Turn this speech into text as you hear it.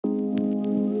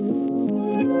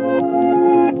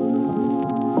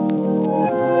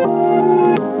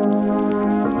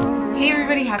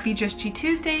happy Just G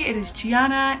Tuesday. It is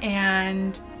Gianna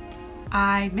and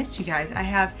I missed you guys. I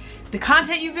have the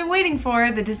content you've been waiting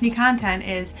for. The Disney content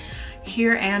is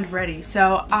here and ready.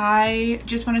 So I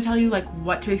just want to tell you like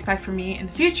what to expect from me in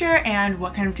the future and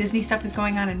what kind of Disney stuff is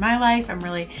going on in my life. I'm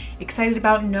really excited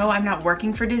about. No, I'm not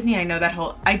working for Disney. I know that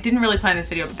I didn't really plan this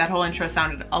video, but that whole intro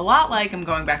sounded a lot like I'm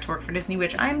going back to work for Disney,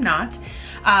 which I'm not.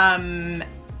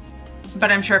 But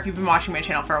I'm sure if you've been watching my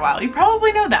channel for a while, you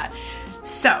probably know that.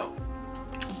 So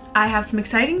I have some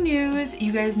exciting news.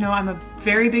 You guys know I'm a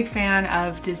very big fan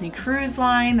of Disney Cruise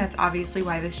Line. That's obviously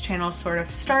why this channel sort of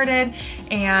started.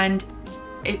 And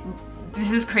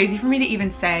this is crazy for me to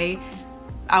even say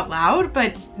out loud,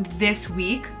 but this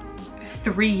week,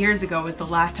 3 years ago was the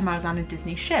last time I was on a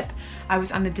Disney ship. I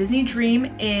was on the Disney Dream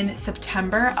in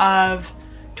September of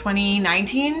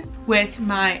 2019 with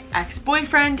my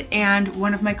ex-boyfriend and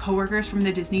one of my coworkers from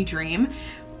the Disney Dream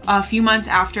a few months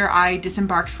after I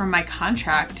disembarked from my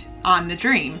contract on the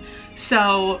Dream.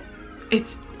 So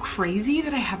it's crazy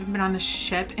that I haven't been on the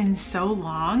ship in so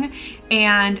long,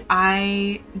 and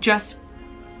I just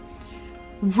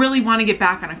really want to get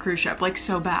back on a cruise ship like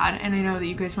so bad. And I know that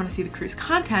you guys want to see the cruise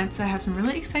content, so I have some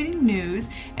really exciting news.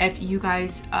 If you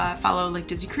guys follow like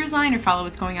Disney Cruise Line or follow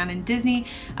what's going on in Disney,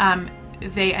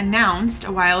 they announced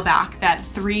a while back that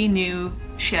 3 new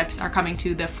ships are coming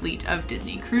to the fleet of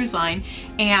Disney Cruise Line,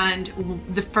 and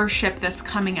the first ship that's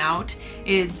coming out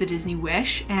is the Disney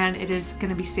Wish, and it is going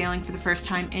to be sailing for the first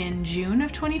time in June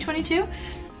of 2022.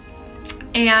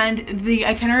 And the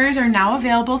itineraries are now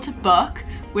available to book,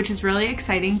 which is really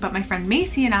exciting. But my friend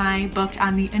Macy and I booked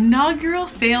on the inaugural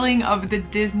sailing of the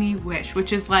Disney Wish,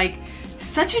 which is like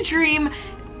such a dream.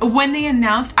 When they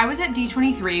announced, I was at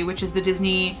D23, which is the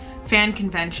Disney fan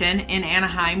convention in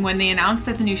Anaheim, when they announced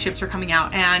that the new ships were coming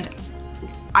out, and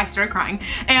I started crying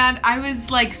and I was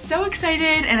like so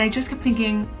excited, and I just kept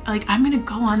thinking like I'm gonna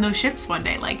go on those ships one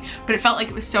day, like, but it felt like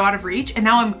it was so out of reach. And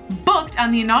now I'm booked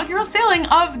on the inaugural sailing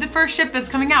of the first ship that's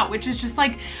coming out, which is just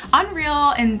like unreal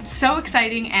and so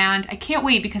exciting. And I can't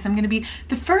wait because I'm gonna be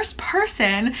the first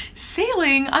person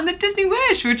sailing on the Disney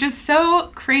Wish, which is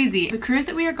so crazy. The cruise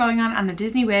that we are going on the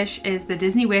Disney Wish is the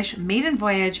Disney Wish Maiden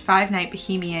Voyage 5-night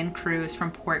Bohemian cruise from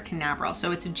Port Canaveral.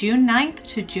 So it's June 9th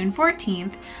to June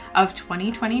 14th of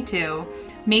 2022.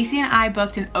 Macy and I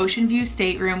booked an ocean view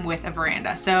stateroom with a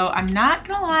veranda. So I'm not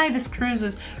gonna lie, this cruise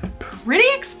was pretty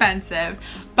expensive,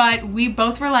 but we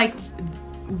both were like,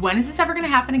 when is this ever gonna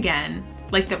happen again?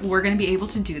 Like that we're gonna be able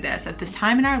to do this at this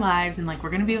time in our lives, and like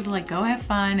we're gonna be able to like go have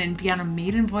fun and be on a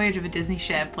maiden voyage of a Disney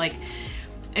ship. Like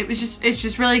it's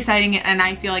just really exciting, and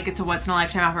I feel like it's a once in a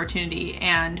lifetime opportunity.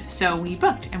 And so we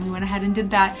booked and we went ahead and did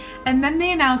that. And then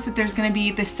they announced that there's gonna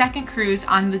be the second cruise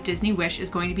on the Disney Wish is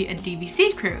going to be a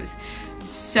DVC cruise.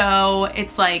 So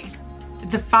it's like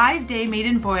the 5-day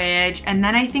maiden voyage, and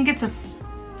then I think it's a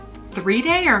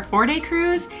 3-day or a 4-day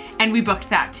cruise, and we booked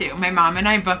that too. My mom and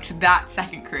I booked that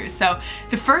second cruise. So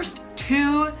the first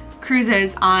 2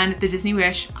 cruises on the Disney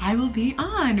Wish I will be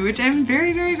on, which I'm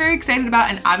very, very, very excited about.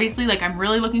 And obviously like I'm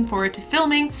really looking forward to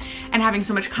filming and having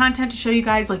so much content to show you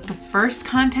guys, like the first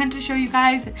content to show you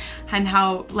guys, and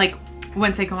how like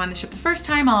once I go on the ship the first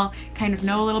time, I'll kind of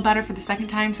know a little better for the second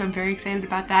time. So I'm very excited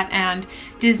about that. And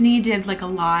Disney did like a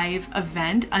live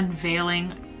event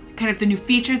unveiling kind of the new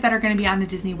features that are going to be on the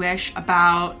Disney Wish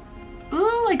about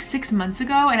like 6 months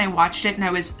ago, and I watched it and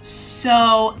I was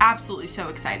so absolutely so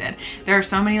excited. There are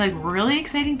so many like really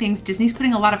exciting things. Disney's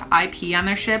putting a lot of IP on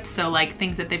their ships, so like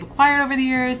things that they've acquired over the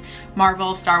years,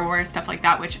 Marvel, Star Wars, stuff like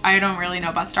that, which I don't really know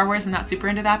about Star Wars. I'm not super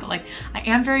into that, but like I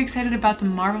am very excited about the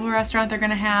Marvel restaurant they're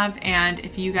gonna have. And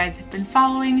if you guys have been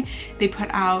following, they put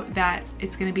out that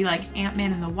it's gonna be like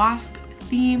Ant-Man and the Wasp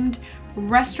themed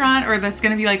restaurant, or that's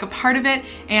gonna be like a part of it,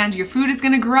 and your food is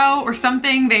gonna grow or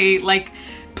something. They like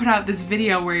put out this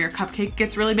video where your cupcake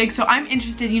gets really big. So I'm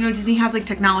interested. You know, Disney has like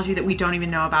technology that we don't even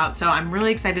know about, so I'm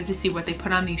really excited to see what they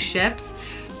put on these ships.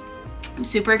 I'm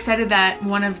super excited that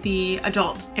one of the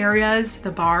adult areas,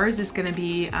 the bars, is gonna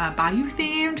be Bayou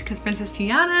themed, because Princess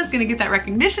Tiana is gonna get that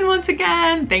recognition once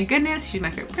again. Thank goodness, she's my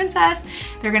favorite princess.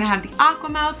 They're gonna have the Aqua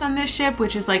Mouse on this ship,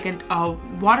 which is like a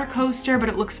water coaster, but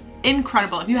it looks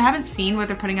incredible. If you haven't seen what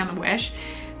they're putting on the Wish,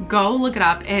 go look it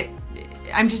up.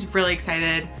 I'm just really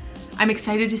excited. I'm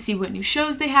excited to see what new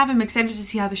shows they have. I'm excited to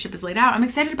see how the ship is laid out. I'm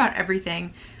excited about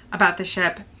everything about the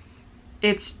ship.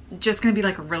 It's just gonna be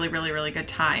like a really, really, really good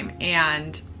time.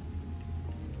 And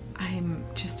I'm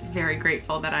just very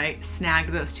grateful that I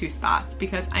snagged those 2 spots,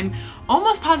 because I'm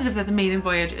almost positive that the maiden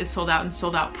voyage is sold out, and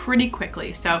sold out pretty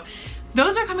quickly. So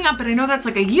those are coming up, but I know that's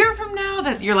like a year from now.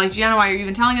 know that you're like, Gianna, why are you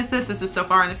even telling us this? This is so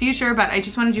far in the future, but I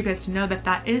just wanted you guys to know that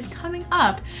that is coming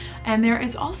up. And there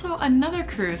is also another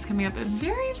cruise coming up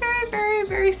very, very, very,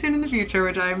 very soon in the future,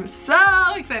 which I'm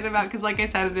so excited about because like I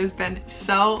said, it has been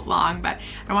so long, but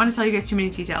I don't want to tell you guys too many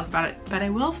details about it, but I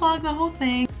will vlog the whole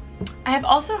thing. I have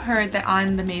also heard that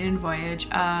on the maiden voyage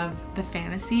of the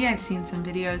Fantasy, I've seen some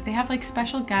videos, they have like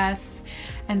special guests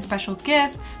and special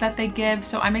gifts that they give.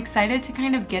 So I'm excited to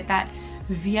kind of get that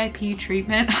VIP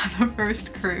treatment on the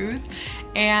first cruise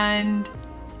and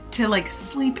to like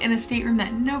sleep in a stateroom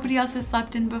that nobody else has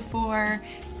slept in before.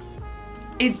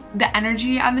 The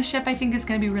energy on the ship I think is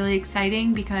going to be really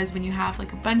exciting because when you have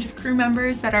like a bunch of crew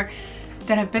members that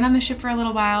have been on the ship for a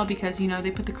little while, because you know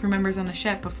they put the crew members on the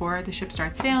ship before the ship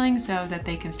starts sailing so that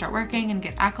they can start working and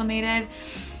get acclimated.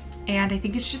 And I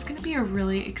think it's just going to be a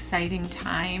really exciting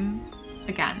time.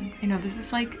 Again, you know, this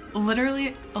is like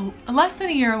literally less than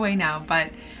a year away now, but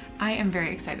I am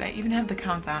very excited. I even have the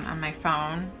countdown on my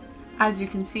phone. As you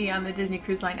can see on the Disney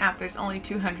Cruise Line app, there's only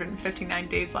 259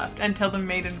 days left until the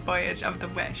maiden voyage of the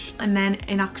Wish. And then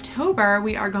in October,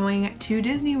 we are going to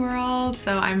Disney World.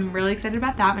 So I'm really excited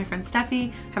about that. My friend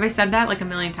Steffi, have I said that like a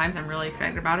million times? I'm really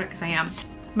excited about it because I am.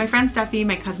 My friend Steffi,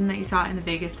 my cousin that you saw in the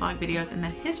Vegas vlog videos, and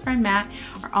then his friend Matt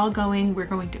are all going. We're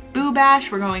going to Boo Bash,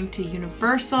 we're going to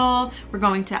Universal, we're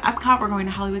going to Epcot, we're going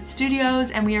to Hollywood Studios,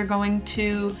 and we are going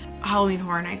to Halloween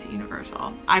Horror Nights at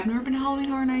Universal. I've never been to Halloween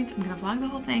Horror Nights. I'm gonna vlog the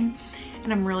whole thing,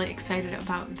 and I'm really excited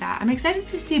about that. I'm excited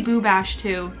to see Boo Bash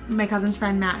too. My cousin's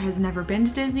friend Matt has never been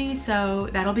to Disney, so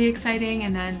that'll be exciting.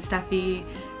 And then Steffi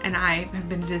and I have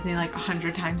been to Disney like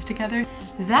 100 times together.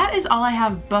 That is all I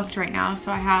have booked right now.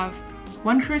 So I have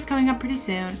one cruise coming up pretty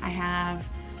soon. I have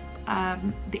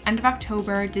the end of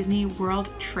October Disney World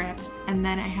trip, and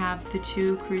then I have the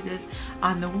 2 cruises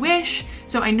on the Wish.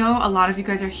 So I know a lot of you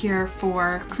guys are here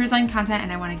for cruise line content,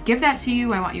 and I want to give that to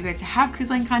you. I want you guys to have cruise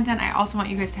line content. I also want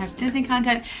you guys to have Disney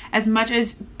content as much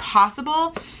as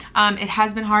possible. It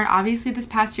has been hard obviously this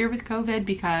past year with COVID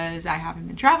because I haven't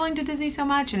been traveling to Disney so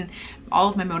much, and all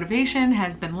of my motivation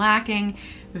has been lacking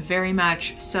very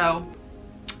much. So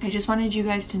I just wanted you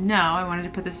guys to know, I wanted to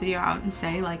put this video out and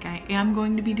say like I am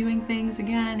going to be doing things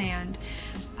again, and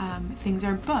things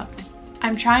are booked.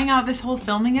 I'm trying out this whole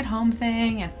filming at home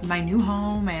thing at my new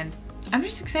home, and I'm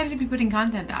just excited to be putting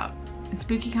content out. It's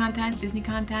spooky content, Disney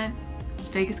content,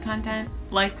 Vegas content,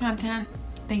 life content.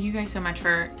 Thank you guys so much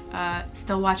for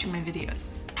still watching my videos.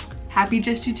 Happy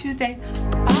Just You Tuesday.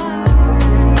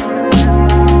 Bye.